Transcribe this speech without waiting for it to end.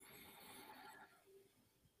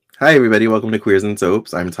Hi, everybody. Welcome to Queers and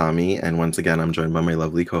Soaps. I'm Tommy, and once again, I'm joined by my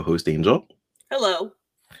lovely co host, Angel. Hello.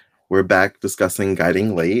 We're back discussing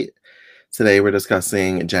Guiding Late. Today, we're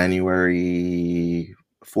discussing January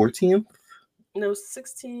 14th. No,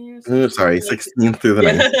 16, Sorry, 16th through the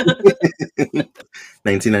yeah. 19th,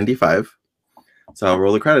 1995. So I'll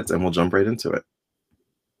roll the credits and we'll jump right into it.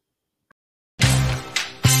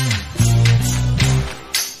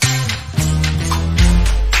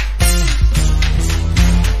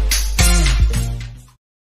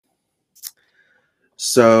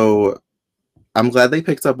 So I'm glad they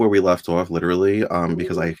picked up where we left off, literally,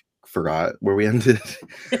 because I forgot where we ended,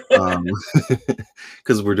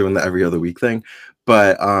 because we're doing the every other week thing.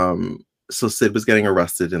 But so Sid was getting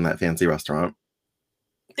arrested in that fancy restaurant.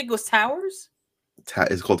 I think it was Towers.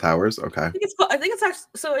 It's called Towers. Okay. I think it's actually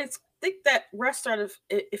so. I think that restaurant,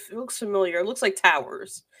 if it looks familiar, it looks like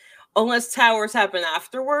Towers, unless Towers happen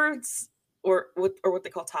afterwards, or what they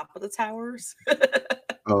call Top of the Towers.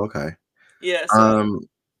 Oh, okay. Yeah. So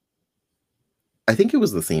I think it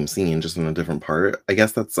was the same scene, just in a different part. I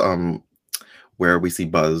guess that's where we see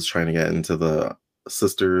Buzz trying to get into the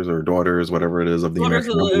sisters or daughters, whatever it is, of the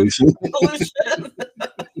American Revolution.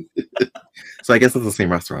 So I guess it's the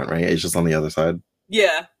same restaurant, right? It's just on the other side.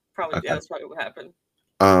 Yeah, probably. Okay. Yeah, that's probably what happened.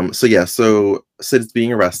 So Sid's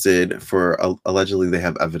being arrested for allegedly they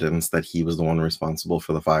have evidence that he was the one responsible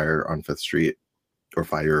for the fire on 5th Street, or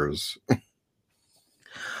fires.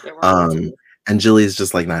 And Jilly's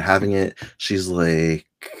just like not having it. She's like,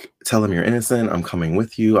 tell him you're innocent. I'm coming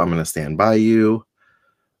with you. I'm going to stand by you.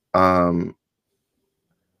 Something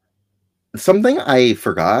I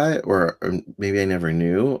forgot, or maybe I never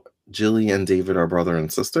knew, Jilly and David are brother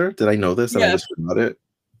and sister. Did I know this and I just forgot it?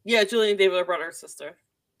 Yeah, Jilly and David are brother and sister.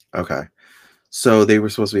 Okay. So they were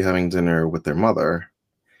supposed to be having dinner with their mother.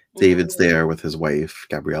 David's there with his wife,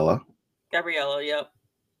 Gabriella. Gabriella, yep.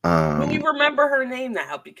 We remember her name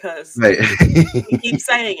now because right. we keep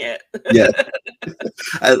saying it. Yeah.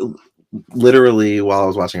 Literally, while I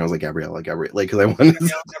was watching, I was like, Gabriella, like, because I wanted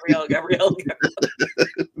Gabriella.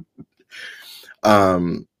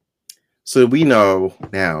 So we know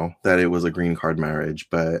now that it was a green card marriage,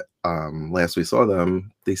 but last we saw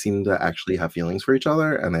them, they seemed to actually have feelings for each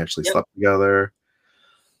other, and they actually slept together.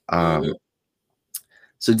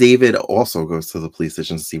 So David also goes to the police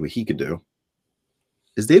station to see what he could do.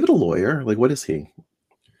 Is David a lawyer? Like, what is he?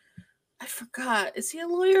 I forgot. Is he a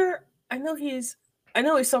lawyer? I know he has. I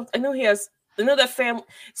know that family.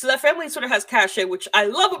 So that family sort of has cachet, which I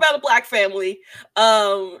love about a black family.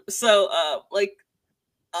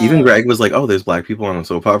 Even Greg was like, "Oh, there's black people on a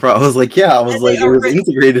soap opera." I was like, "Yeah." I was like, "It was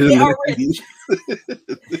integrated in the 90s."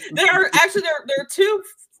 There are two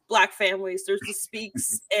black families. There's the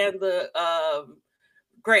Speaks and the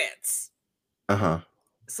Grants.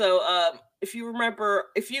 So if you remember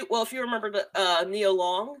the Nia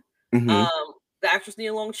Long, the actress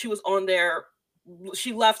Nia Long, she was on there.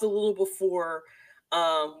 She left a little before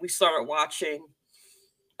we started watching.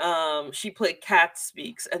 She played Cat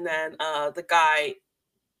Speaks, and then the guy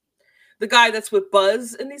that's with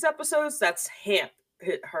Buzz in these episodes, that's Hamp,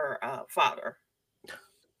 her father.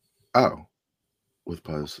 Oh, with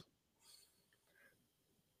Buzz.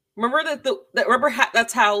 Remember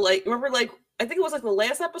that's how I think it was like the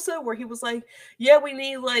last episode where he was like, "Yeah, we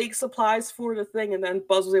need like supplies for the thing," and then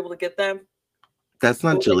Buzz was able to get them. That's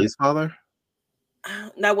not Jilly's father.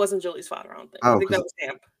 That wasn't Jilly's father. I don't think. I think that was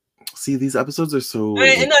Hamp. See, these episodes are so. No,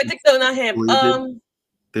 I think no, not Hamp.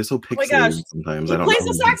 They're so pixelated. Oh my gosh! Sometimes he I don't plays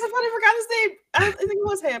know. the saxophone. I forgot his name. I think it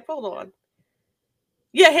was Hamp. Hold on.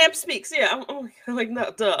 Yeah, Hamp Speaks. Yeah, I'm like,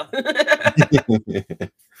 no, duh.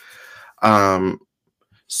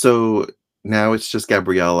 So now it's just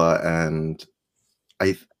Gabriella and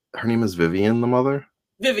her name is Vivian, the mother.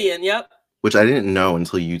 Vivian, yep. Which I didn't know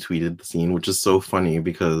until you tweeted the scene, which is so funny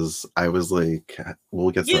because I was like, "We'll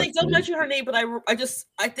get." Yeah, they don't mention her name, but I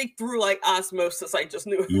think through like osmosis, I just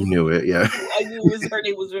knew. You knew it, yeah. I knew her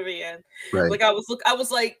name was Vivian. Right. Like I was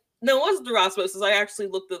like, no, it wasn't through osmosis. I actually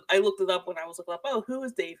looked it up when I was looking up. Oh, who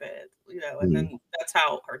is David? And then that's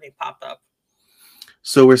how her name popped up.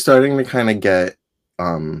 So we're starting to kind of get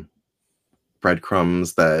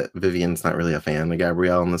breadcrumbs that Vivian's not really a fan of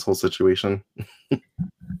Gabrielle in this whole situation.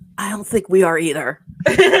 I don't think we are either.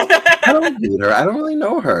 I don't hate her. I don't really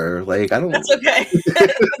know her. Like, I don't. That's okay.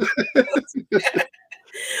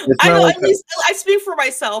 I know. At least I speak for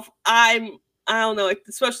myself. I don't know,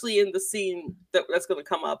 especially in the scene that's going to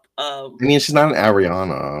come up. I mean, she's not an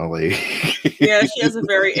Ariana. Like, yeah, she has a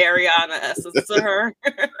very Ariana essence to her.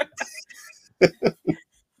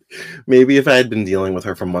 Maybe if I had been dealing with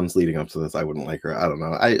her for months leading up to this, I wouldn't like her. I don't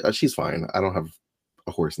know. She's fine. I don't have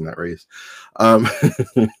a horse in that race. Um,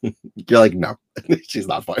 you're like, no, she's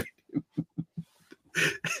not funny.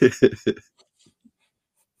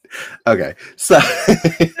 Okay, so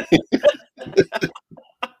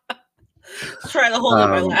Trying to hold in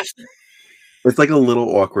my um, laugh. it's like a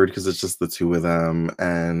little awkward because it's just the two of them,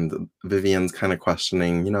 and Vivian's kind of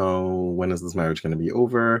questioning, when is this marriage going to be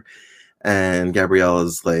over? And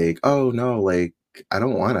Gabriella's like, oh no, like I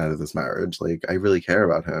don't want out of this marriage. Like I really care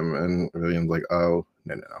about him. And Vivian's like, oh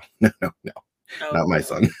no, no, no, no, no, no, Oh not my no,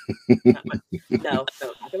 son. not my, no, no,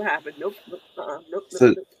 not gonna happen. Nope, nope, nope, nope, So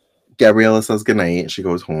nope. Gabriella says goodnight. She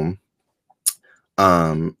goes home.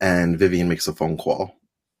 And Vivian makes a phone call.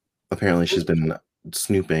 Apparently she's been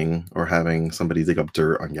snooping or having somebody dig up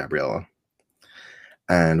dirt on Gabriella.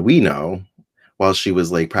 And we know while she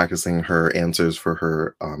was like practicing her answers for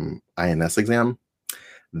her INS exam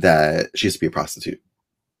that she used to be a prostitute.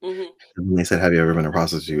 Mm-hmm. And when they said, have you ever been a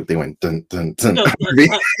prostitute? They went dun dun dun. Dun, dun, dun.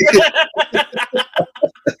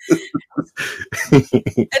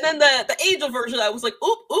 And then the angel version, I was like,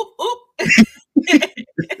 oop, oop, oop.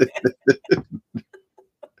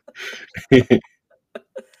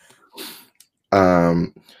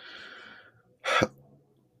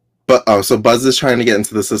 So Buzz is trying to get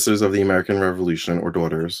into the Sisters of the American Revolution, or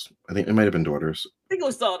Daughters. I think it might have been Daughters. I think it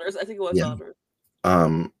was daughters. I think it was Yeah.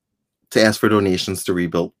 daughters. To ask for donations to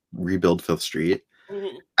rebuild Fifth Street.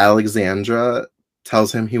 Mm-hmm. Alexandra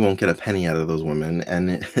tells him he won't get a penny out of those women,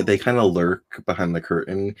 and they kind of lurk behind the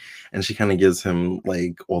curtain, and she kind of gives him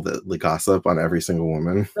like all the gossip on every single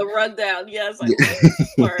woman. The rundown, yes, I love that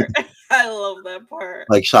part. I love that part.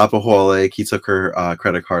 Like shopaholic, he took her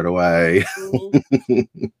credit card away. Mm-hmm.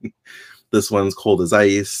 This one's cold as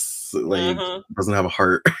ice, like doesn't have a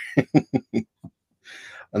heart.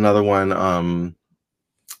 Another one, I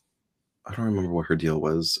don't remember what her deal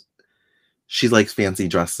was. She likes fancy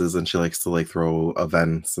dresses and she likes to like throw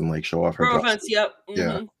events and like show off her events. Yep.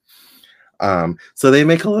 Mm-hmm. Yeah. So they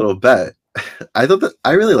make a little bet. I thought that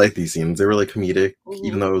I really like these scenes. They were like comedic,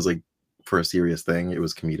 even though it was like for a serious thing. It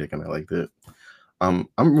was comedic and I liked it. I'm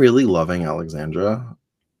really loving Alexandra.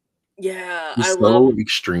 Yeah, She's so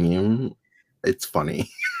extreme. It's funny.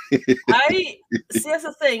 I see. That's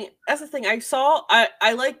the thing.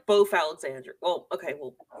 I like both Alexandra. Well, okay.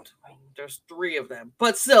 Well, there's three of them,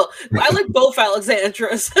 but still, I like both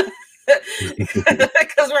Alexandras.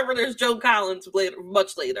 Because remember, there's Joan Collins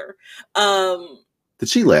much later. Did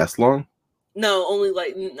she last long? No, only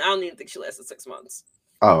like I don't even think she lasted 6 months.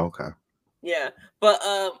 Oh, okay. Yeah, but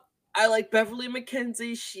I like Beverly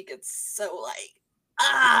McKenzie. She gets so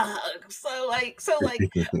so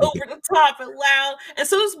over the top and loud, and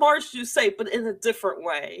so does Marge Doucet, but in a different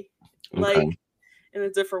way, in a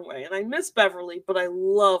different way. And I miss Beverly, but I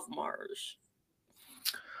love Marge.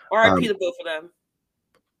 R.I.P. to both of them.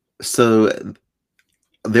 So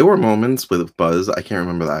there were moments with Buzz, I can't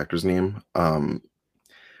remember the actor's name,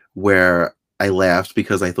 where I laughed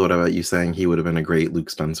because I thought about you saying he would have been a great Luke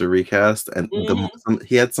Spencer recast, and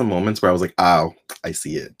he had some moments where I was like, "Oh, I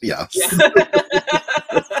see it." Yes. Yeah.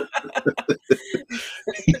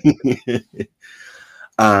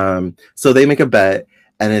 So they make a bet,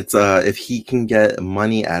 and it's if he can get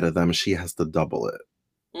money out of them, she has to double it.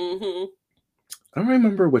 Mm-hmm. I don't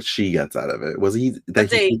remember what she gets out of it. Was he a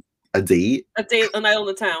date? A date? A date, a night on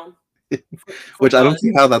the town. Which I don't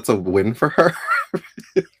see how that's a win for her.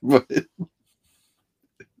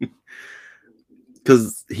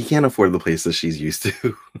 Because he can't afford the places she's used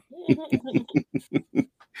to.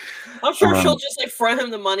 I'm sure she'll just like front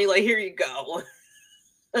him the money, like, here you go.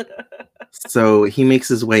 So he makes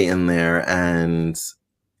his way in there, and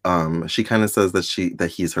she kind of says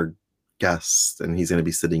that he's her guest and he's going to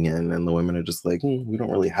be sitting in, and the women are just like, we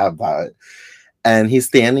don't really have that. And he's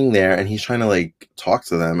standing there and he's trying to like talk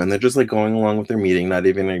to them, and they're just like going along with their meeting, not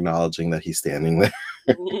even acknowledging that he's standing there.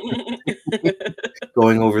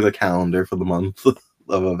 Going over the calendar for the month of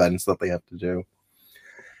events that they have to do.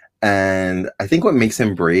 And I think what makes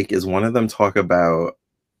him break is one of them talk about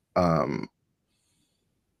a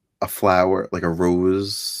flower, like a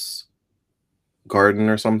rose garden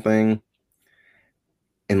or something,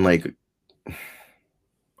 in like,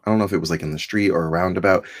 I don't know if it was like in the street or a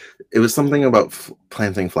roundabout. It was something about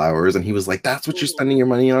planting flowers, and he was like, that's what you're spending your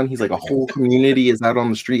money on? He's like, a whole community is out on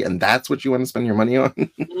the street, and that's what you want to spend your money on?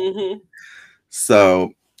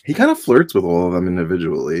 So he kind of flirts with all of them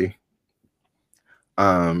individually.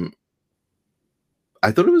 I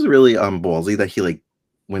thought it was really ballsy that he like,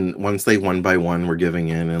 once they one by one were giving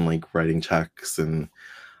in and like writing checks, and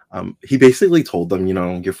he basically told them,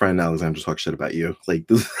 your friend Alexandra talks shit about you. Like,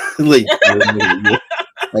 this, like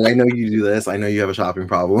I know you do this. I know you have a shopping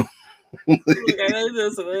problem. Like, I know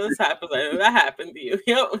this and this happens. I know that happened to you.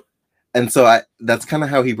 Yep. And so that's kind of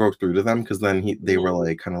how he broke through to them, because then they were Mhm.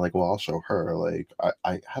 like kind of like, well, I'll show her, like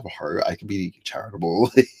I have a heart, I could be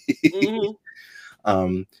charitable. Mhm.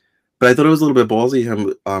 um but I thought it was a little bit ballsy.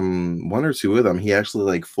 Him, one or two of them, he actually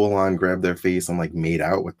like full on grabbed their face and like made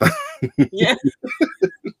out with them. Yeah.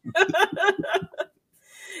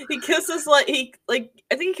 He kisses I think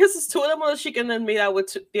he kisses two of them on the cheek and then made out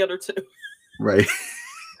with the other two. Right.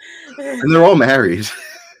 They're And they're all married.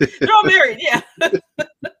 all married. Yeah.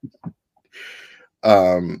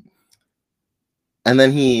 um and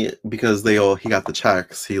then because he got the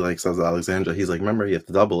checks, he like says to Alexandra, he's like, remember, you have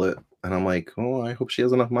to double it. And I'm like, oh, I hope she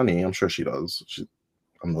has enough money. I'm sure she does. She's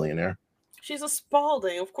a millionaire. She's a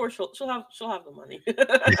Spalding. Of course, she'll have the money.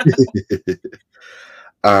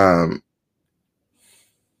 um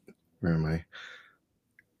where am I?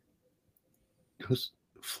 Who's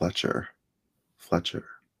Fletcher?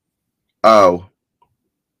 Oh,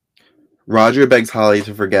 Roger begs Holly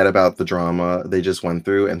to forget about the drama they just went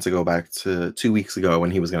through and to go back to 2 weeks ago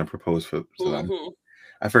when he was going to propose to them. Mhm.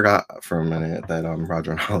 I forgot for a minute that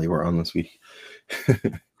Roger and Holly were on this week.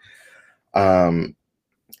 um,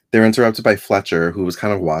 they're interrupted by Fletcher, who was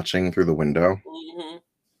kind of watching through the window. Mhm.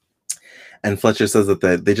 And Fletcher says that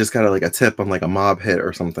they just got like a tip on like a mob hit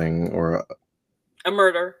or something, or A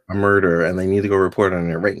murder. a murder, and they need to go report on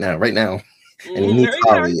it right now, right now. And he needs There you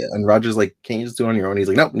are. Holly. And Roger's like, can't you just do it on your own? He's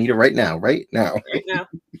like, nope, need it right now, right now. Right now.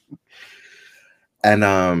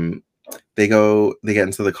 And they get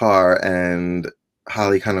into the car, and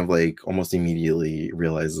Holly kind of like almost immediately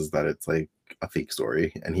realizes that it's like a fake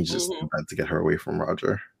story, and he's just Mhm. had to get her away from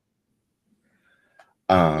Roger.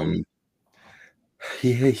 Mhm. Um,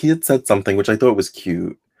 he had said something which I thought was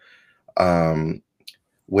cute, um,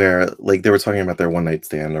 where like they were talking about their one night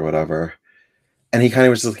stand or whatever, and he kind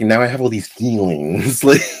of was just like, now I have all these feelings,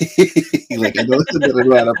 like like I don't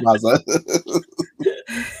know how to process.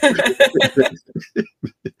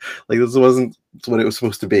 Like this wasn't what it was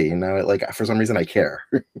supposed to be, and now like for some reason I care.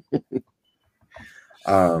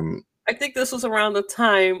 um I think this was around the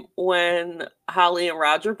time when Holly and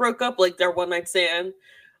Roger broke up, like their one night stand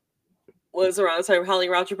was around the time Holly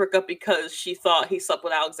and Roger broke up because she thought he slept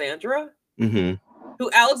with Alexandra, mhm, who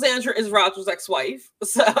Alexandra is Roger's ex-wife.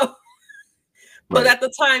 So, but right.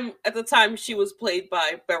 at the time she was played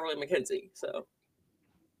by Beverly McKenzie. So,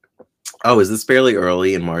 Oh, is this fairly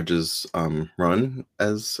early in Marge's run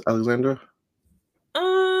as Alexandra?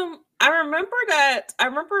 I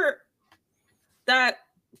remember that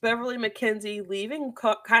Beverly McKenzie leaving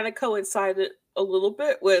kind of coincided a little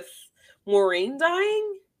bit with Maureen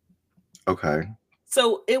dying. Okay.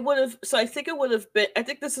 So it would have. So I think it would have been. I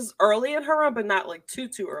think this is early in her run, but not like too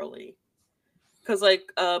early. Because like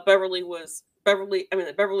Beverly's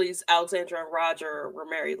Alexandra and Roger were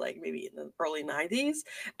married like maybe in the early '90s,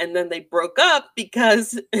 and then they broke up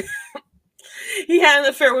because he had an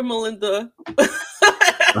affair with Melinda.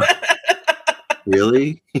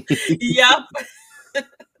 Really? Yep.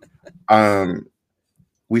 um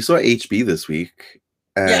we saw HB this week,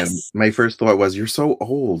 and Yes. my first thought was, you're so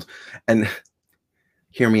old. And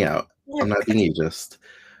hear me out, I'm not being ageist,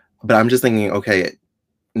 but I'm just thinking, okay,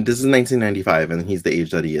 this is 1995 and he's the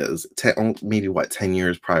age that he is. Maybe what, 10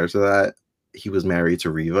 years prior to that, he was married to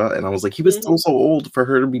Riva, and I was like, he was still Mhm. so old for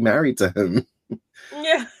her to be married to him.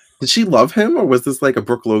 Yeah. Did she love him, or was this like a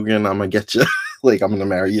Brooke Logan, I'm gonna get you, like I'm gonna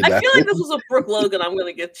marry you I now? feel like this was a Brooke Logan. I'm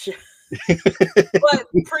gonna get you, but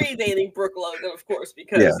predating Brooke Logan, of course, Yeah.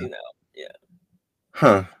 because yeah.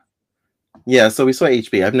 Huh. Yeah, so we saw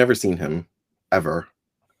HB. I've never seen him ever.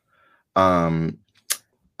 Um,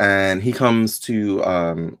 and he comes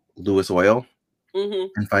to Lewis Oil Hmm.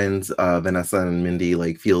 and finds Vanessa and Mindy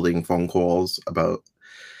like fielding phone calls about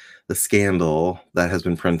the scandal that has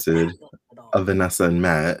been printed At of all. Vanessa and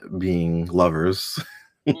Matt being lovers.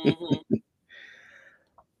 Hmm.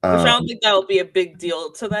 Which I um, don't think that will be a big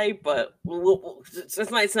deal today, but it's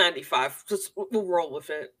 1995. Just we'll roll with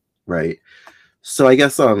it. right. So I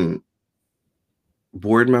guess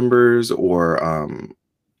board members or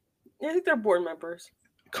Yeah, I think they're board members.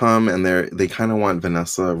 come, and they kind of want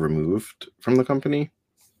Vanessa removed from the company.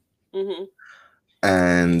 Hmm.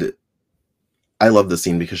 And I love the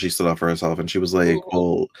scene because she stood up for herself, and she was like, Hmm.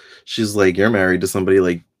 well, she's like, you're married to somebody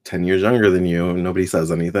like 10 years younger than you, and nobody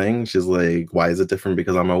says anything. She's like, why is it different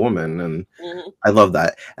because I'm a woman? And Hmm. I love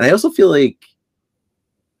that. And I also feel like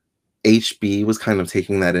HB was kind of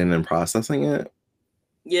taking that in and processing it.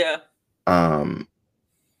 Yeah. Um,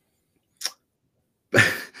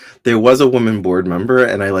 there was a woman board member,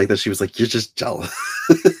 and I like that she was like, you're just jealous.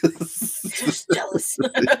 Just jealous.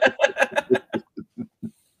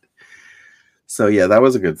 So yeah, that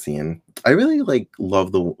was a good scene. I really like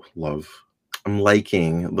love. I'm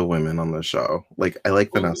liking the women on the show. Like I like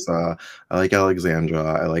Mhm, Vanessa, I like Alexandra,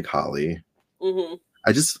 I like Holly. mhm,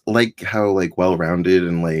 I just like how like well-rounded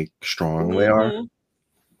and like strong they are, mhm.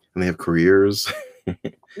 and they have careers.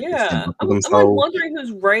 They stand Yeah, up for I'm, like, themselves. wondering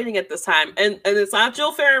who's writing it this time, and it's not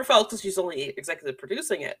Jill Farrenfeld because she's only executive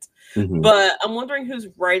producing it, Mhm. but I'm wondering who's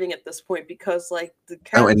writing at this point because, like, the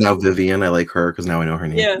Oh, and characters now Vivian, I like her because now I know her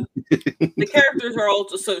name. yeah, the characters are all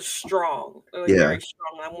just so strong, they're, like, Yeah. very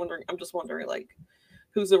strong, I'm just wondering, like,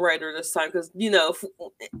 who's the writer this time because you know, if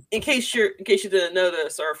in case you didn't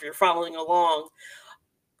notice or if you're following along,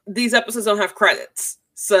 these episodes don't have credits,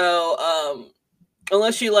 so,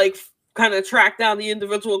 unless you, like, kinda track down the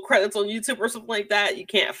individual credits on YouTube or something like that, you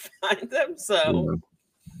can't find them, so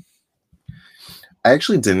Yeah. I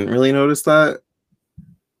actually didn't really notice that.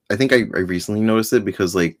 I think I recently noticed it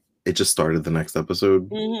because, like, it just started the next episode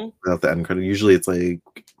mhm. without the end credit. Usually it's like,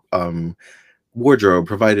 um, wardrobe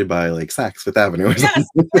provided by, like, Saks Fifth Avenue or something.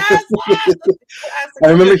 Yes, yes, yes, that's a classic I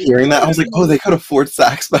remember movie. hearing that, I was like, "Oh, they could afford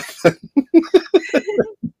Saks back then."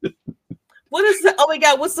 What is the oh my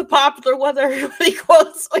god, what's the popular one that everybody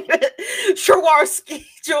quotes? Wait a minute. Swarovski I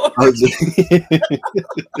jewelry. was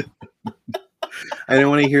I didn't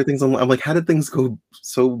wanna hear things. I'm like, "How did things go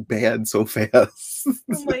so bad so fast?"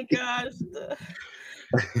 Oh my gosh.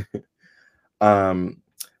 Um,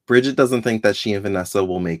 Bridget doesn't think that she and Vanessa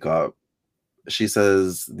will make up. She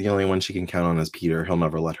says the only one she can count on is Peter. He'll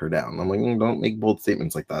never let her down. I'm like, don't make bold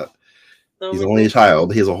statements like that. Don't He's make only a both statements,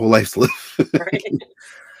 child. He has a whole life to live. right?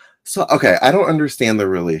 So, okay, I don't understand the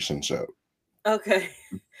relationship. Okay.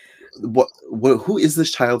 Who is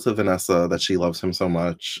this child to Vanessa that she loves him so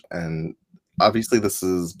much? And obviously, this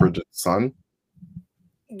is Bridget's son.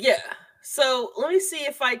 Yeah. So let me see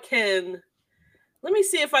if I can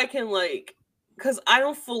like because I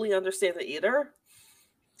don't fully understand it either.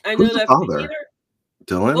 I Who's know the that father? Peter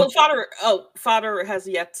Dylan? well, fodder has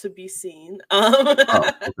yet to be seen. Oh,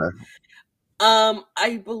 okay.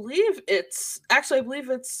 I believe it's actually, I believe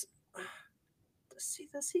it's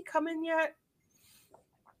does he come in yet?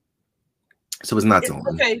 So it's not It Dylan.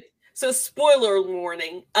 okay, so spoiler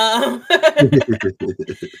warning, the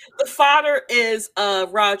father is,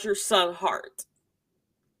 Roger's son, Hart.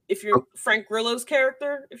 If you're Oh, Frank Grillo's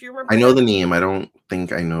character, if you remember I know the him? name. I don't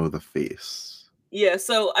think I know the face. Yeah,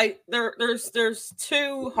 so there's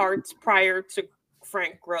 2 Harts prior to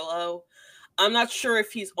Frank Grillo. I'm not sure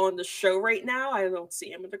if he's on the show right now. I don't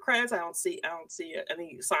see him in the credits. I don't see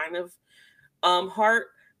any sign of Hart.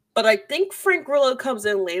 But I think Frank Grillo comes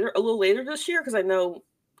in later, a little later this year, because I know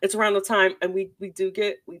it's around the time, and we do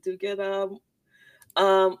get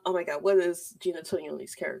oh my god, what is Gina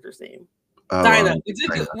Tognoli's character's name? Oh, Dinah. We do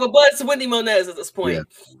I get know. well, but it's Wendy Moniz at this Yeah. point.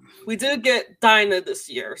 We do get Dinah this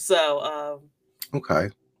year, so Okay.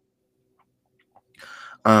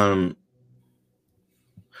 Um,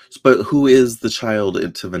 but who is the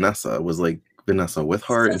child to Vanessa? Was like Vanessa with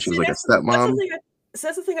Hart, so and she see was like a that's the stepmom. thing.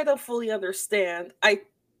 That's the thing I don't fully understand.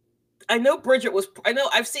 I know Bridget was. I know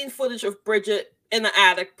I've seen footage of Bridget in the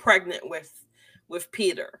attic, pregnant with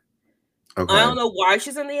Peter. I Okay. don't know why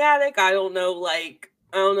she's in the attic. I don't know. Like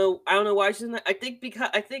I don't know why she's in the. I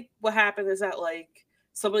think what happened is that like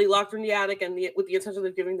somebody locked her in the attic and with the intention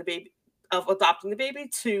of giving the baby of adopting the baby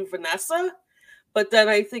to Vanessa. But then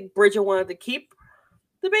I think Bridget wanted to keep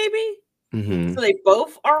the baby, Hmm. so they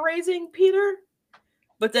both are raising Peter.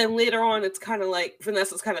 But then later on, it's kind of like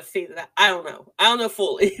Vanessa's kind of faded out. I don't know. I don't know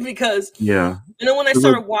fully because Yeah. you know when I It was-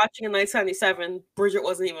 started watching in 1997, Bridget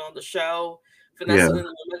wasn't even on the show. Yeah. Vanessa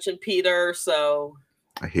didn't mention Peter, so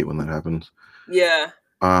I hate when that happens. yeah.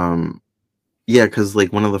 Um, yeah, because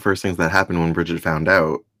like one of the first things that happened when Bridget found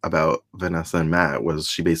out about Vanessa and Matt was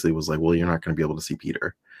she basically was like, "Well, you're not going to be able to see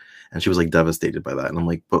Peter," and she was like devastated by that. And I'm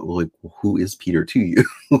like, "But like, who is Peter to you?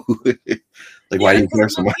 Like, why Yeah, do you because care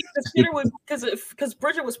so much?" Peter was because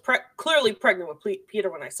Bridget was clearly pregnant with Peter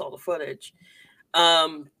when I saw the footage.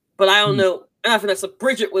 But I don't know. Not Vanessa.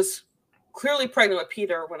 Bridget was clearly pregnant with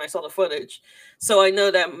Peter when I saw the footage, so I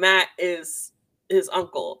know that Matt is his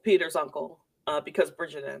uncle, Peter's uncle, because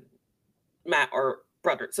Bridget and Matt are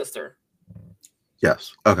brother and sister.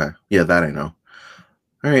 Yes. Okay. Yeah, that I know.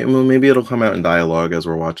 All right. Well, maybe it'll come out in dialogue as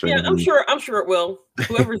we're Yeah, watching. I'm sure. I'm sure it will.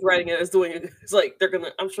 Whoever's writing it is doing it. It's like they're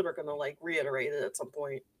gonna. I'm sure they're gonna like reiterate it at some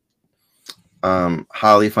point.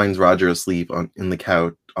 Holly finds Roger asleep on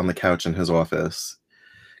the couch in his office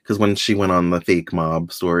because when she went on the fake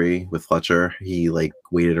mob story with Fletcher, he like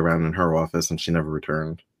waited around in her office and she never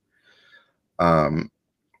returned. Um,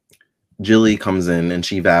 Jilly comes in and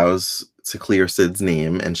she vows to clear Sid's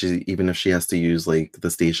name, and she even if she has to use like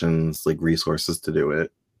the station's like resources to do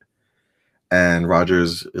it. And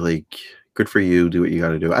Roger's like, "Good for you. Do what you got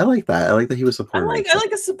to do." I like that. I like that he was supportive of I her.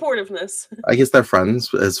 like the supportiveness. I guess they're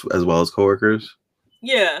friends as well as coworkers.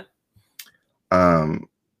 Yeah, Um,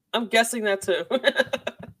 I'm guessing that too.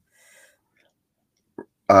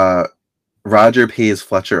 uh, Roger pays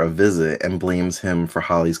Fletcher a visit and blames him for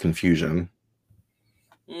Holly's confusion.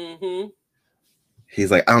 Mhm. He's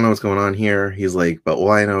like, "I don't know what's going on here." He's like, "But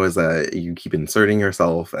all I know is that you keep inserting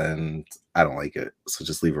yourself, and I don't like it. So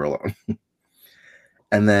just leave her alone."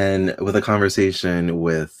 And then with a conversation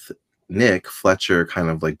with Nick, Fletcher kind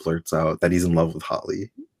of like blurts out that he's in love with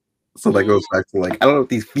Holly. So that goes Mm. back to like, I don't know what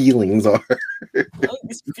these feelings are. What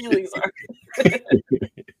these feelings are.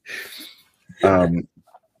 um,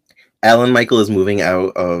 Alan Michael is moving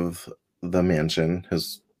out of the mansion,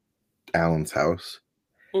 his Alan's house.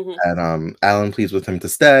 Mhm. And Alan pleads with him to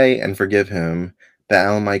stay and forgive him, but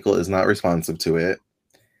Alan Michael is not responsive to it.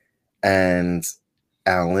 And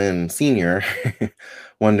Alan Sr.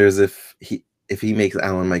 wonders if he makes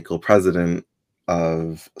Alan Michael president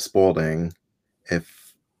of Spalding, if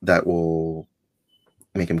that will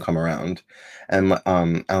make him come around. And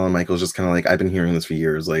Alan Michael's just kind of like, I've been hearing this for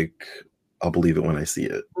years. Like, I'll believe it when I see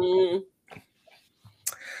it. Mm.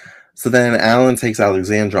 So then Alan takes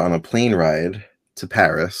Alexandra on a plane ride to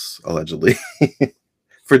Paris, allegedly,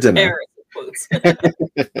 for dinner. Paris quotes.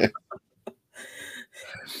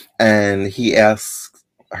 And he asks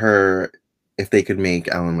her if they could make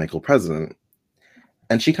Alan Michael president.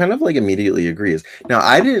 And she kind of like immediately agrees. Now,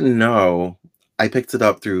 I didn't know, I picked it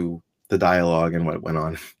up through the dialogue and what went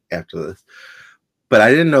on after this, but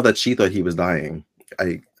I didn't know that she thought he was dying.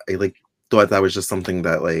 I like thought that was just something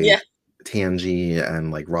that like Yeah. Tangy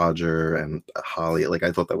and like Roger and Holly, like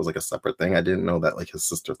I thought that was like a separate thing. I didn't know that like his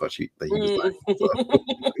sister thought that he was dying also.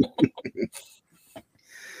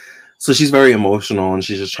 So she's very emotional and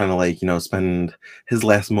she's just trying to like, spend his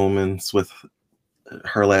last moments with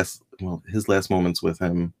his last moments with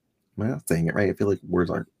him. Am I not saying it right? I feel like words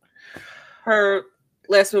aren't. Her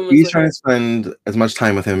last moments He's with trying her. to spend as much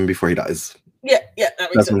time with him before he dies. Yeah, that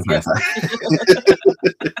makes That's what sense. I'm Yes. trying to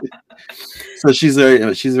say. So she's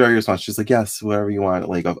very responsive. She's like, yes, whatever you want.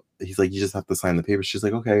 Like, he's like, you just have to sign the paper. She's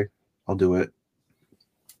like, okay, I'll do it.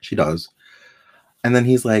 She does. And then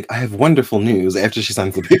he's like, I have wonderful news after she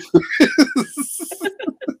signs the paper.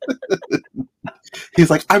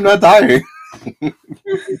 He's like, I'm not dying.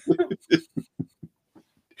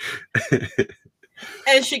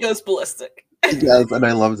 And she goes ballistic. Yes, and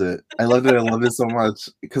I loved it. I loved it. I loved it so much.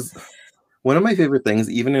 Because one of my favorite things,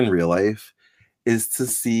 even in real life, is to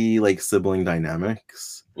see like sibling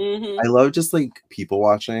dynamics. Mm-hmm. I love just like people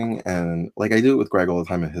watching, and like I do it with Greg all the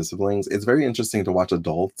time and his siblings. It's very interesting to watch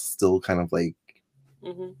adults still kind of like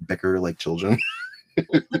bicker like children.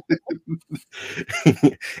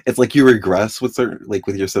 It's like you regress with certain, like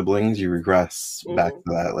with your siblings, you regress back to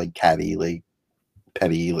that like catty, like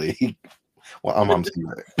petty, like well, I'm mom's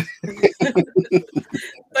favorite.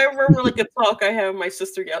 I remember like a talk I had with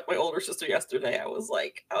my older sister yesterday. I was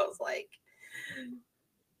like,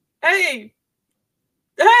 hey,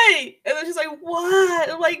 and then she's like, what?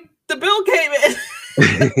 I'm like, the bill came in.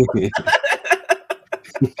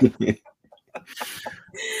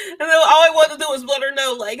 And then all I wanted to do was let her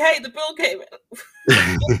know, like, hey, the bill came in.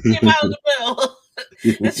 Came out of the bill.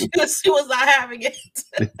 And she was not having it.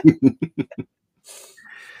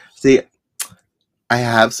 See, I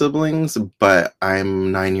have siblings, but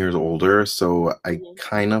I'm 9 years older, so I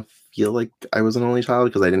kind of feel like I was an only child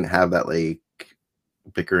because I didn't have that like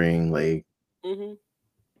bickering, like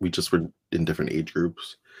we just were in different age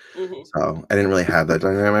groups. So I didn't really have that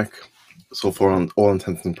dynamic. So for all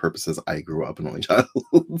intents and purposes, I grew up an only child.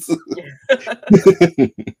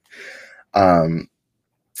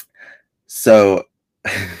 So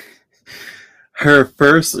her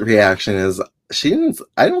first reaction is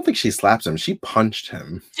I don't think she slapped him. She punched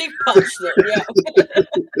him. She punched him, yeah.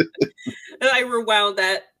 And I rewound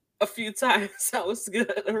that a few times. That was good,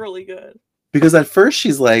 really good. Because at first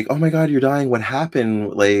she's like, oh my God, you're dying. What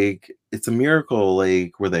happened? Like, it's a miracle.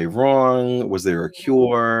 Like, were they wrong? Was there a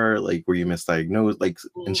cure? Like, were you misdiagnosed? Like,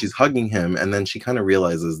 and she's hugging him. And then she kind of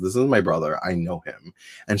realizes, this is my brother. I know him.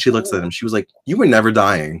 And she looks at him. She was like, you were never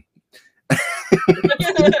dying.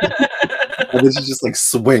 And then she just like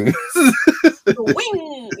swings.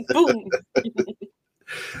 Wing, boom.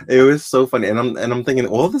 It was so funny. And I'm thinking,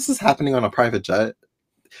 all this is happening on a private jet.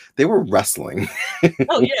 They were wrestling.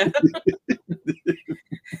 Oh yeah.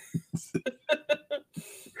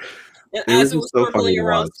 And as it was so circling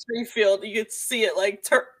around Springfield, you could see it like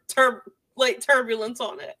turbulence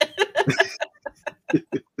on it.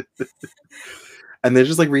 And they're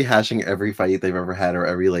just like rehashing every fight they've ever had or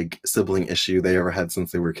every like sibling issue they ever had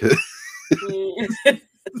since they were kids. Mm.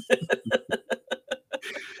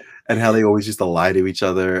 And how they always used to lie to each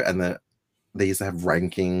other, and that they used to have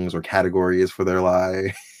rankings or categories for their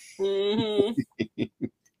lie. Mhm.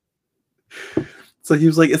 So he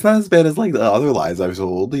was like, "It's not as bad as like the other lies I've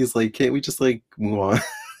told." He's like, "Can't we just like move on?"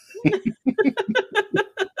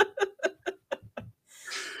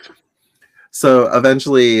 So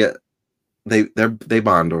eventually, they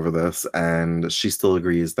bond over this, and she still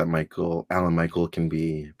agrees that Alan Michael, can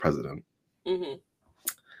be president. Mhm.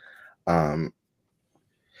 Um,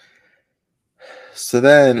 so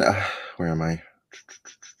then, where am I?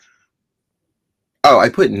 Oh, I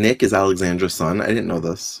put Nick as Alexandra's son. I didn't know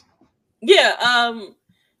this. Yeah,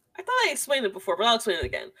 I thought I explained it before, but I'll explain it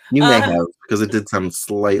again. You may Uh, have, because it did sound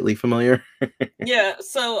slightly familiar. yeah,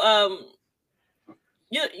 so,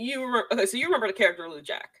 you remember okay, so you remember the character Lou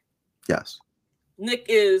Jack. Yes. Nick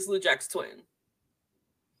is Lou Jack's twin.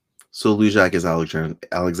 So Lujak is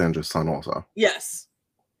Alexandra's son also. Yes.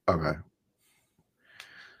 Okay.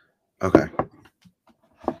 Okay.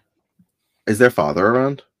 Is their father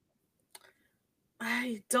around?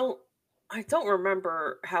 I don't I don't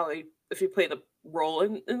remember how he if he played a role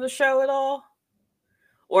in the show at all,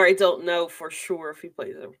 or I don't know for sure if he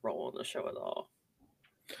plays a role in the show at all.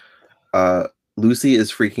 Uh, Lucy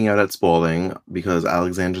is freaking out at Spalding because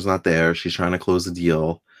Alexandra's not there. She's trying to close the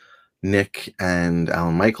deal. Nick and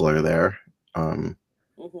Alan Michael are there. Um,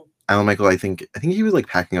 Mhm. Alan Michael, I think he was like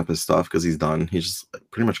packing up his stuff because he's done. He's just like,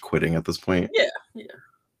 pretty much quitting at this point. Yeah,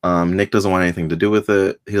 yeah. Nick doesn't want anything to do with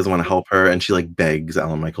it. He doesn't want to help her, and she like begs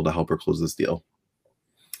Alan Michael to help her close this deal.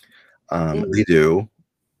 Mhm. They do,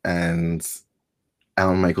 and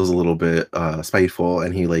Alan Michael's a little bit spiteful,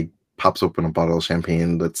 and he like pops open a bottle of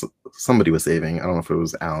champagne that's somebody was saving. I don't know if it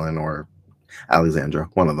was Alan or Alexandra,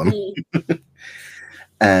 one of them. Mm.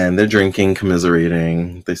 And they're drinking,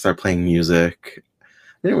 commiserating. They start playing music.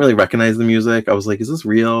 I didn't really recognize the music. I was like, "Is this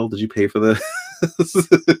real? Did you pay for this?"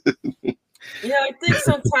 Yeah, I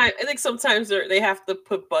think sometimes they have to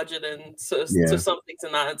put budget in to Yeah, some things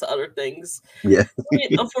and not into other things. yeah.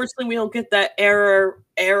 Unfortunately, we don't get that era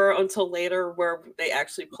until later where they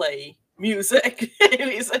actually play music.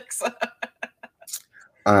 Music. So.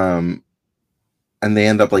 um, and they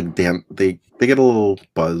end up like they get a little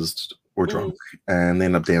buzzed or drunk, Mhm. and they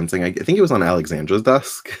end up dancing. I think it was on Alexandra's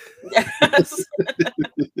desk, Yes.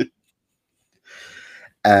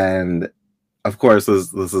 and of course,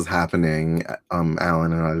 this is happening.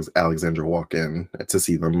 Alan and Alexandra walk in to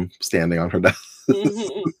see them standing on her desk.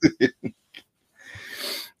 Mhm.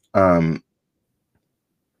 um,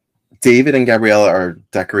 David and Gabriella are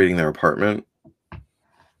decorating their apartment, and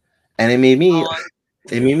On. it made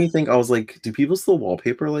me think. I was like, do people still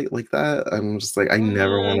wallpaper like that? I'm just like, I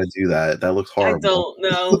never want Mm, to do that. That looks I horrible. don't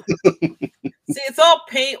know. See, it's all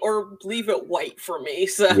paint or leave it white for me.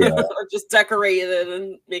 So Yeah, or just decorate it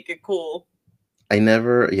and make it cool. I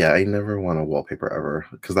never want to wallpaper ever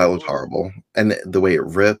because that looked Mm-mm. horrible, and the way it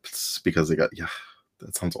ripped because it got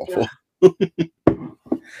that sounds Yeah. awful.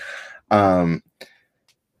 um,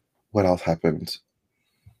 what else happened?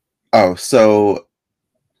 Oh, so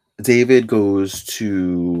David goes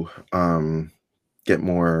to get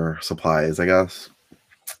more supplies, I guess.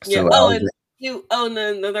 Yeah. So Oh, Alex and and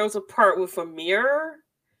then there was a part with a mirror,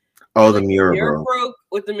 oh, and the like the mirror mirror broke. broke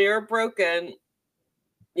with the mirror broke, and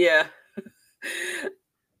yeah.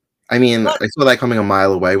 I mean, But I saw that coming a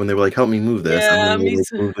mile away when they were like, "Help me move this," and yeah, then they, me like,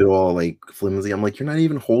 too. moved it all, like, flimsy. I'm like, "You're not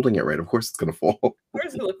even holding it right. Of course it's gonna fall."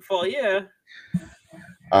 Where's it look fall? Yeah.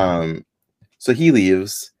 Um, so he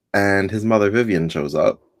leaves, and his mother, Vivian, shows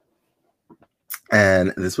up,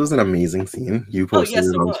 and this was an amazing scene. You Oh, posted yes,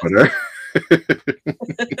 it it on was. Twitter.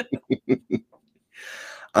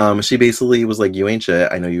 She basically was like, "You ain't shit.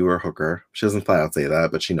 I know you were a hooker." She doesn't flat out say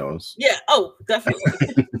that, but she knows. Yeah. Oh, definitely.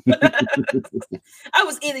 I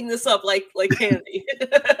was eating this up like candy.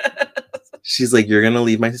 She's like, "You're gonna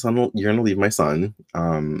leave my son. You're gonna leave my son."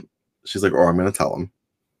 She's like, "Or I'm gonna tell him."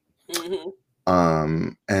 Hmm.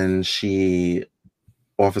 And she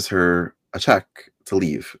offers her a check to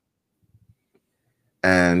leave,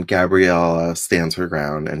 and Gabriella stands her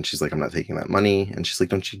ground, and she's like, "I'm not taking that money." And she's like,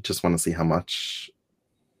 "Don't you just want to see how much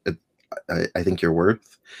it, I think you're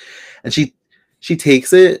worth?" And she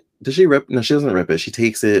takes it. Does she rip? No, she doesn't rip it. She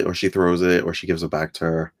takes it, or she throws it, or she gives it back to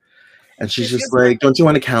her. And Yeah, she's she just gives it back. like, "Don't you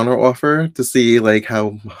want to counter offer to see like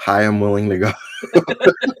how high I'm willing to go?"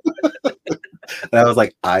 And I was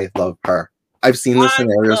like, I love her. I've seen this I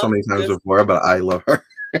scenario so love many times this. before, but I love her.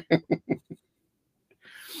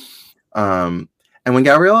 Um, and when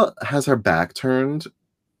Gabrielle has her back turned,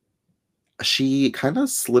 she kind of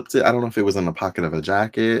slipped it. I don't know if it was in the pocket of a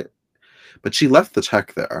jacket, but she left the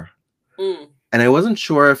check there. Mm. And I wasn't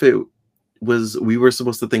sure if it. we were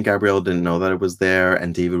supposed to think Gabrielle didn't know that it was there,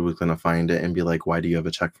 and David was gonna find it and be like, "Why do you have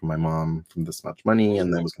a check from my mom from this much money?"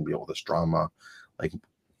 And there was gonna be all this drama, like,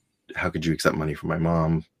 how could you accept money from my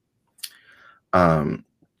mom? But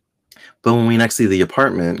when we next see the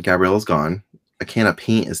apartment, Gabrielle's gone. A can of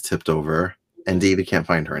paint is tipped over, and David can't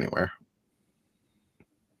find her anywhere.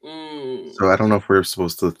 So I don't know if we're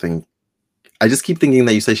supposed to think. I just keep thinking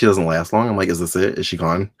that you say she doesn't last long. I'm like, is this it? Is she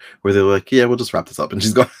gone? Where they're like, yeah, we'll just wrap this up, and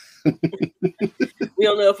she's gone. We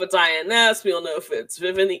don't know if it's INS. We don't know if it's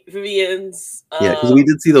Vivian's. Yeah, because we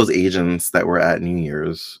did see those agents that were at New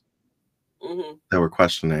Year's that were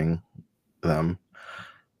questioning them.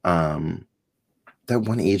 That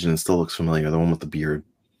one agent still looks familiar. The one with the beard.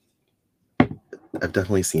 I've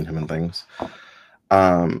definitely seen him in things.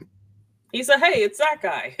 He said, "Hey, it's that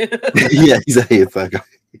guy." Yeah, he's a hey, it's that guy.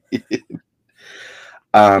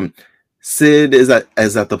 Sid is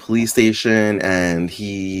at the police station, and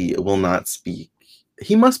he will not speak.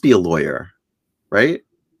 He must be a lawyer, right?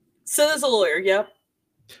 Sid is a lawyer, yep.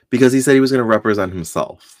 Because he said he was going to represent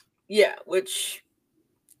himself. Yeah, which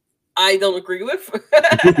I don't agree with.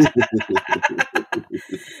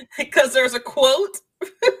 Because there's a quote.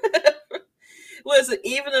 Was it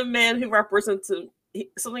even a man who represents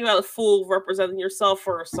something about a fool representing yourself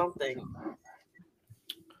or something?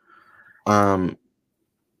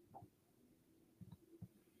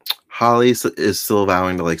 Holly is still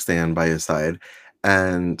vowing to like stand by his side,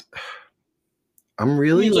 and I'm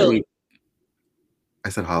really like. I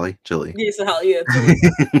said Holly, Jilly. Yeah, so Holly, yeah, Jilly.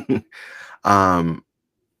 I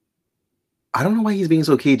don't know why he's being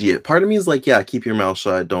so cagey. Part of me is like, yeah, keep your mouth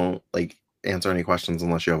shut. Don't like answer any questions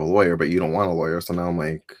unless you have a lawyer, but you don't want a lawyer. So now I'm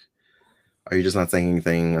like, are you just not saying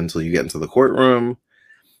anything until you get into the courtroom?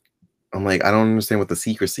 I'm like, I don't understand what the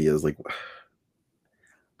secrecy is. Like,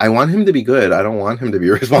 I want him to be good. I don't want him to be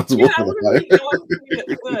responsible for the fire.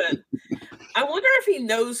 I wonder if he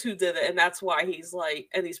knows who did it, and that's why he's like,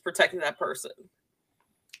 and he's protecting that person.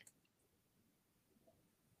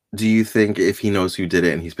 Do you think if he knows who did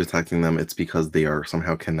it and he's protecting them, it's because they are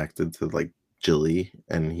somehow connected to like Jilly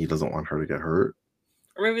and he doesn't want her to get hurt?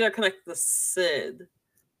 Or maybe they're connected to Sid.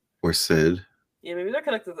 Or Sid? Yeah, maybe they're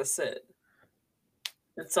connected to Sid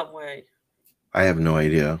in some way. I have no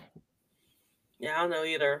idea. Yeah, I don't know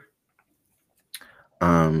either.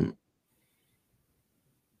 I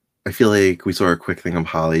feel like we saw a quick thing of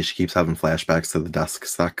Holly. She keeps having flashbacks to the desk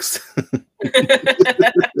sex.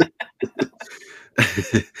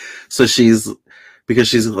 So because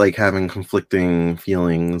she's like having conflicting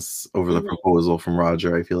feelings over the proposal from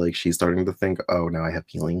Roger, I feel like she's starting to think, oh, now I have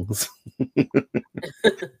feelings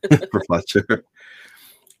for Fletcher.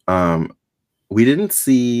 We didn't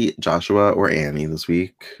see Joshua or Annie this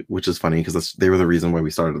week, which is funny because they were the reason why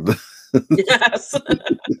we started this. Yes.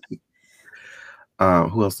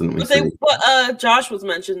 Who else didn't we see? Josh was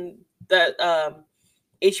mentioned that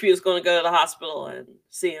HB was going to go to the hospital and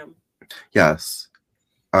see him. Yes.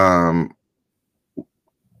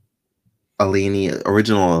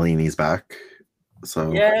 Original Eleni's back.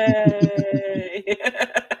 So yay.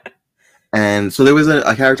 And so there was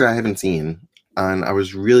a character I haven't seen, and I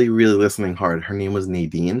was really, really listening hard. Her name was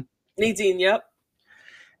Nadine. Nadine, yep.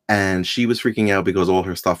 And she was freaking out because all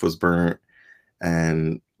her stuff was burnt,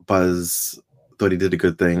 and Buzz thought he did a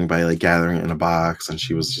good thing by like gathering it in a box, and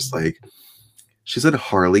she was just like, she said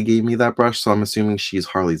Harley gave me that brush, so I'm assuming she's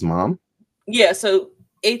Harley's mom. Yeah, so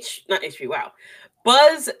not HB, wow.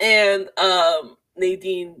 Buzz and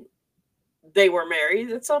Nadine, they were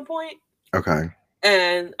married at some point. Okay.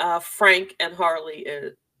 And Frank and Harley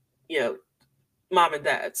is, mom and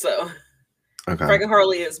dad. So okay. Frank and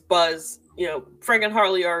Harley is Buzz. Frank and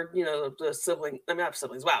Harley are, the sibling. I mean, not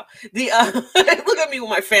siblings. Wow. Look at me with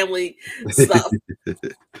my family stuff.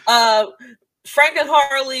 Frank and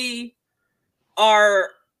Harley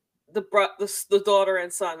are the daughter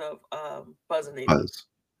and son of Buzz and Nadine. Buzz.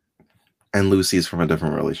 And Lucy's from a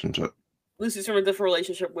different relationship. Lucy's from a different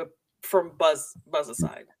relationship from Buzz's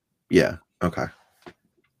side. Yeah. Okay.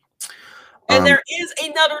 And there is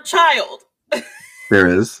another child. There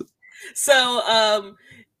is. So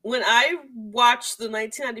when I watched the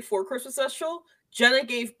 1994 Christmas special, Jenna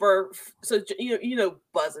gave birth. So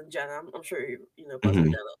Buzz and Jenna. I'm sure you know Buzz and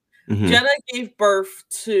Jenna. Mm-hmm. Jenna gave birth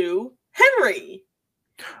to Henry.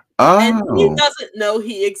 Oh. And he doesn't know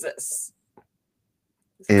he exists.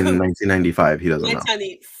 In 1995, he doesn't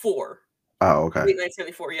 1994. Know. Oh, okay.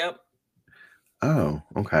 1994, yep. Oh,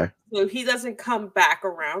 okay. So he doesn't come back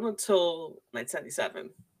around until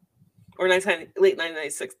 1997. Or late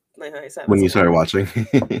 1996, 1997. When you started watching?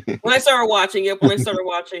 When I started watching, yep. When I started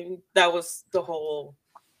watching, that was the whole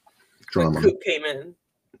drama. Coop came in.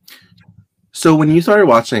 So when you started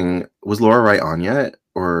watching, was Laura Wright on yet,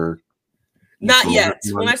 or you Not saw her yet.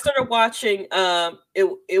 come When on? I started watching,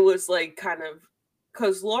 it was like kind of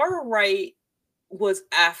because Laura Wright was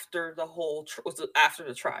after the whole was after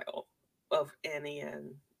the trial of Annie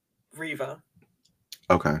and Riva.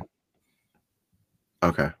 Okay.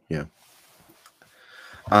 Okay. Yeah.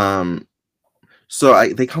 Um. So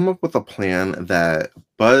they come up with a plan that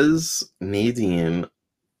Buzz, Nadine,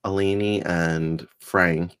 Elaney, and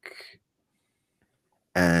Frank,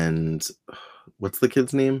 and what's the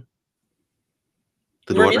kid's name?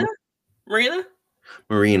 The daughter? Marina, Marina.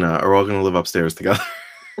 Marina are all going to live upstairs together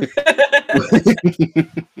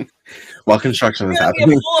while construction It's is gonna be a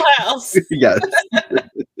happening. full house. Yes.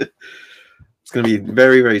 It's going to be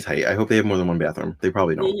very, very tight. I hope they have more than one bathroom. They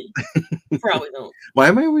probably don't. Mhm. Probably don't. Why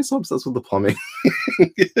am I always so obsessed with the plumbing?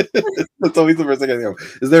 That's always the first thing I think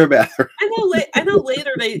of. Is there a bathroom? I know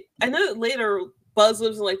later Buzz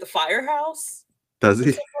lives in like the firehouse Does or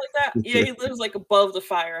he? something like that. Yeah, he lives like above the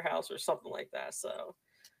firehouse or something like that. So,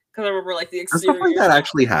 because I remember like the Does stuff like exterior that shot.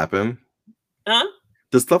 actually happen? Huh?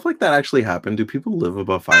 Does stuff like that actually happen? Do people live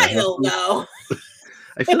above I don't firehouses? know.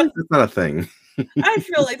 I feel like that's not a thing. I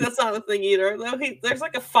feel like that's not a thing either. Though there's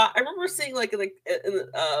like a fire. I remember seeing like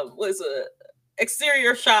was a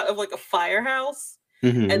exterior shot of like a firehouse,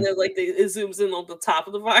 and Hmm. then like it zooms in on the top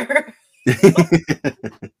of the fire.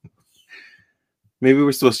 Maybe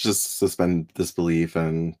we're supposed to just suspend disbelief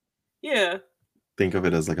and Yeah. think of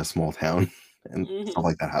it as like a small town and stuff Hmm.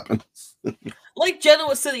 like that happens. Like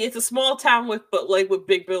Genoa City, it's a small town with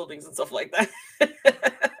big buildings and stuff like that.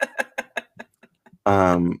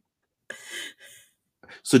 Um,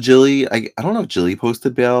 so Jilly, I don't know if Jilly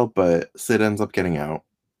posted bail, but Sid ends up getting out.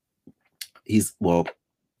 Well,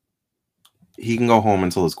 he can go home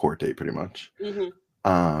until his court date, pretty much. Hmm.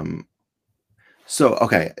 Um, so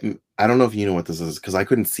okay, I don't know if you know what this is because I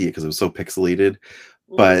couldn't see it because it was so pixelated.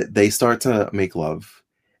 Hmm. But they start to make love,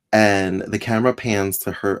 and the camera pans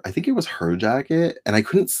to her. I think it was her jacket, and I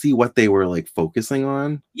couldn't see what they were like focusing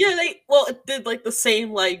on. Yeah, it did like the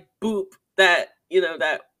same like boop that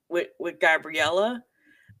that with Gabriella.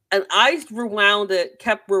 And I rewound it,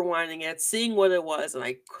 kept rewinding it, seeing what it was, and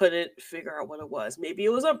I couldn't figure out what it was. Maybe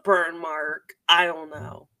it was a burn mark. I don't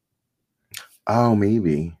know. Oh,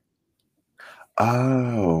 maybe.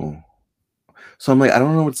 Oh, so I'm like, I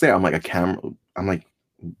don't know what to say. I'm like a camera. I'm like,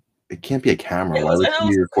 it can't be a camera. Why would I know she it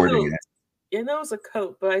was be a recording coat. it? Yeah, I know it was a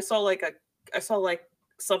coat, but I saw like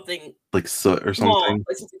something Like soot or small, something?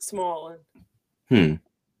 like something small, and Hmm.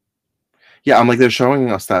 Yeah, I'm like, they're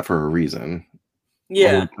showing us that for a reason.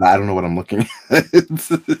 yeah. I don't know what I'm looking at.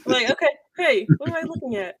 I'm like, okay, hey, what am I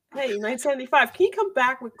looking at? Hey, 1975. Can you come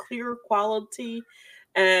back with clearer quality?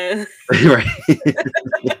 And Right.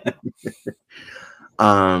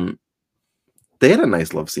 Um, they had a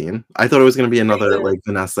nice love scene. I thought it was gonna be they another did. like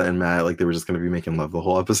Vanessa and Matt, like they were just gonna be making love the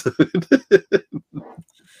whole episode.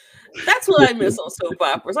 That's what I miss on soap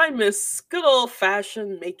operas. I miss good old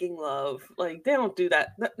fashioned making love. Like they don't do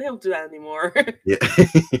that. They don't do that anymore. Yeah.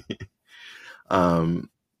 um,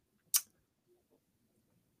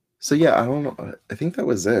 so yeah, I don't know. I think that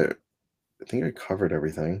was it. I think I covered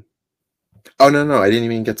everything. Oh no, I didn't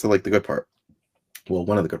even get to like the good part. Well,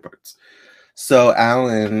 one of the good parts. So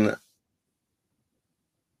Alan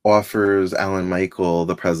offers Alan Michael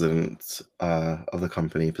the president of the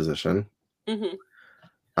company position. Hmm.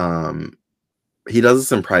 Um, he does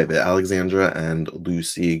this in private. Alexandra and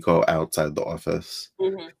Lucy go outside the office,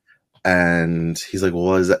 Hmm. and he's like,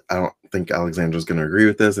 "Well, I don't think Alexandra's going to agree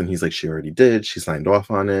with this." And he's like, "She already did. She signed off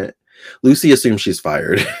on it." Lucy assumes she's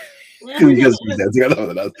fired because she's dancing on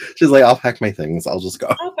with us. She's like, "I'll pack my things. I'll just go."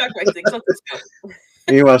 I'll pack my things. Let's just go.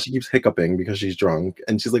 Meanwhile, she keeps hiccuping because she's drunk,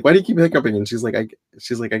 and she's like, "Why do you keep hiccuping?" And she's like, "I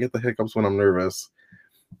get the hiccups when I'm nervous."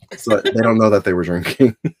 So they don't know that they were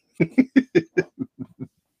drinking.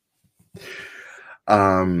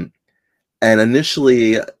 um, and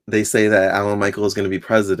initially, they say that Alan Michael is going to be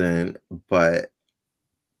president, but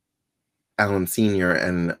Alan Senior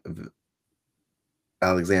and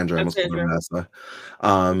Alexandra, I almost called her Alexandra.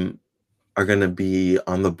 Vanessa, are going to be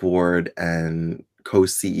on the board and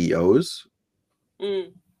co-CEOs.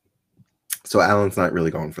 Mm, So Alan's not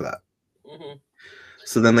really going for that. hmm.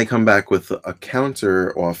 So then they come back with a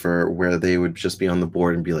counter offer where they would just be on the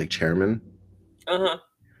board and be like chairman. Uh-huh.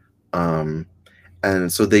 Um,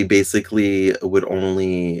 and so they basically would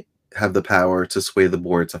only have the power to sway the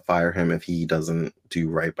board to fire him if he doesn't do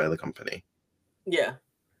right by the company. Yeah.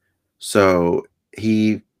 So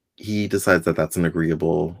he decides that that's an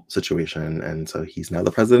agreeable situation, and so he's now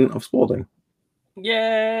the president of Spalding.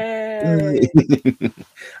 Yay. Yay.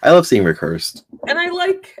 I love seeing Rick Hurst. And I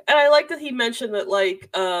like that he mentioned that like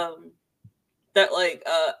that like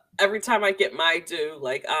every time I get my due,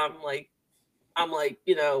 like I'm like,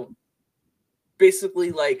 you know,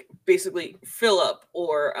 basically Philip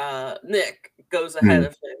or Nick goes ahead Mm,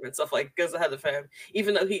 of him and stuff like goes ahead of him,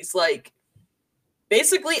 even though he's like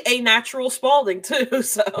basically a natural Spalding too.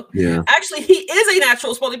 So yeah. actually he is a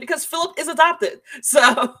natural Spalding because Philip is adopted. So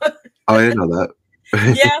Oh, I didn't know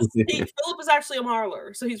yes, that. Philip is actually a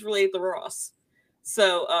Marler, so he's related to Ross.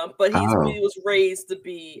 So but he Oh. was raised to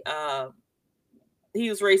be he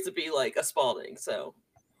was raised to be like a Spalding. So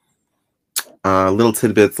Little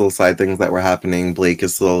tidbits, little side things that were happening. Blake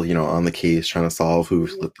is still, on the case trying to solve who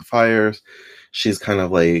mhm, lit the fires. She's kind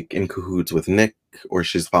of like in cahoots with Nick, or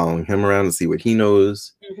she's following him around to see what he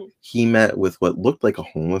knows. mhm, He met with what looked like a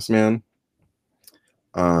homeless man,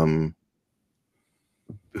 um,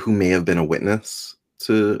 who may have been a witness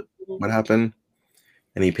to mhm. what happened.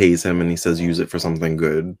 And he pays him and he says, use it for something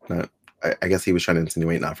good. Not, I guess he was trying to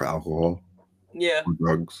insinuate not for alcohol Yeah. or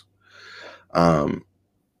drugs. Um,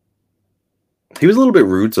 He was a little bit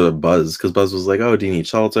rude to Buzz because Buzz was like, "Oh, do you need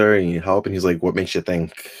shelter? You need help?" And he's like, "What makes you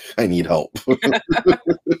think I need help?"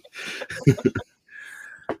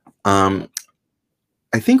 um,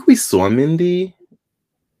 I think we saw Mindy.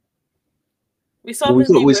 We saw Well, we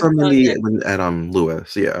saw Mindy we with saw Mindy Nick at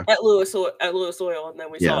Lewis. Yeah, At Lewis Oil, and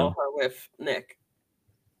then we yeah. saw her with Nick.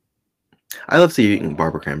 I love seeing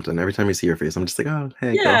Barbara Crampton. Every time I see her face, I'm just like, "Oh,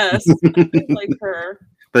 hey, girl." Yes, I do like her.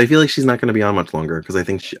 But I feel like she's not going to be on much longer because I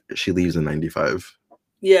think she leaves in '95.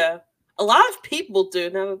 Yeah. A lot of people do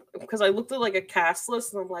now because I looked at like a cast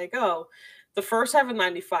list and I'm like, oh, the first half of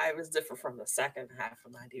 95 is different from the second half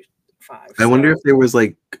of 95. I wonder if So there was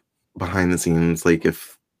like behind the scenes, like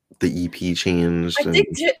if the EP changed, and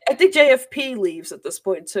I think JFP leaves at this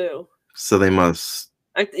point too. so they must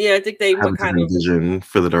I think they have a kind of different vision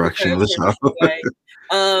for the they direction kind of of the show.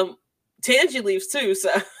 transition away. Tangi leaves too,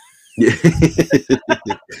 so Yeah.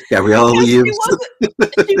 Gabriella because leaves.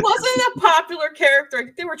 she wasn't a popular character. I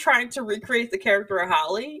think they were trying to recreate the character of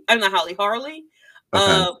Holly. I'm not Holly, Harley.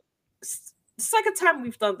 Okay. Second time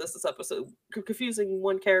we've done this episode, confusing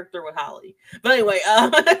one character with Holly. But anyway,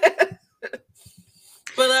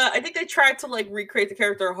 but I think they tried to like recreate the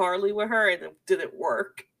character of Harley with her, and it didn't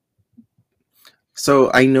work.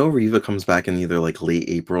 So I know Riva comes back in either like late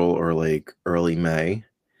April or like early May,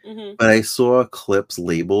 Hmm. but I saw clips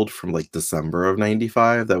labeled from like December of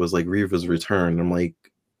 '95 that was like Riva's return. I'm like,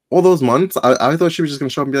 all those months? I thought she was just gonna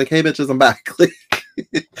show up and be like, "Hey, bitches, I'm back," like,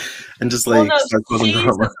 and just Well, like no, start causing she's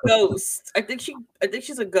drama. a ghost. I think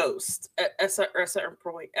she's a ghost at a certain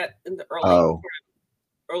point in the Oh,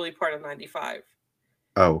 early part of 95.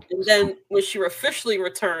 oh, And then when she officially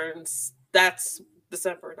returns, that's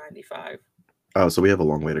December 95. oh. So we have a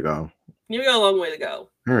long way to go. You got a long way to go.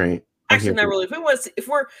 All right, I'm here Actually, not for really. If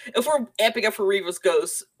we're amping up for Reva's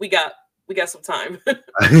ghost, we got some time.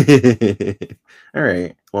 it. All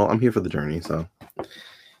right. Well, I'm here for the journey, so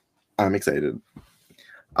I'm excited.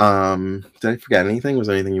 Did I forget anything? Was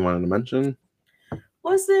there anything you wanted to mention?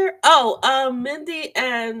 Was there? Oh, Mindy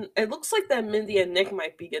and it looks like that Mindy and Nick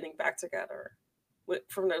might be getting back together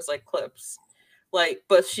from those like clips. Like,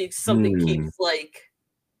 but something Hmm. keeps like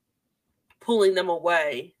pulling them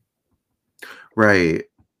away. Right.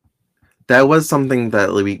 That was something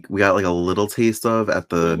that like, we got like a little taste of at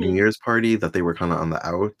the New Hmm. Year's party that they were kind of on the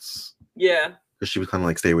outs Yeah. because she was kind of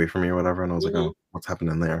like stay away from me or whatever, and I was like, Hmm. oh, what's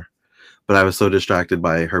happening there? But I was so distracted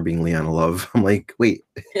by her being Leanna Love. I'm like, wait,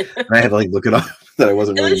 and I had to like look it up that I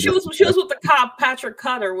wasn't And then really listening she to was with the cop Patrick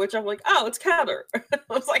Cutter, which I'm like, oh, it's Cutter. I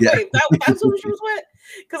was like, Yeah, wait, that's who she was with?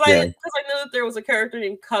 yeah, Because I know that there was a character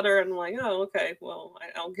named Cutter, and I'm like, oh, okay, well,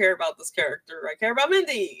 I don't care about this character. I care about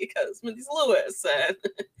Mindy because Mindy's Lewis, and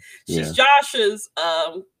she's yeah, Josh's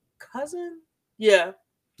cousin. Yeah,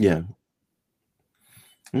 yeah.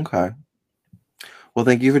 Okay. Well,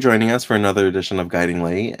 thank you for joining us for another edition of Guiding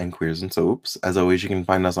Light and Queers and Soaps. As always, you can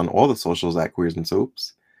find us on all the socials at Queers and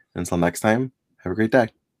Soaps. Until next time, have a great day.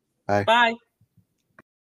 Bye. bye.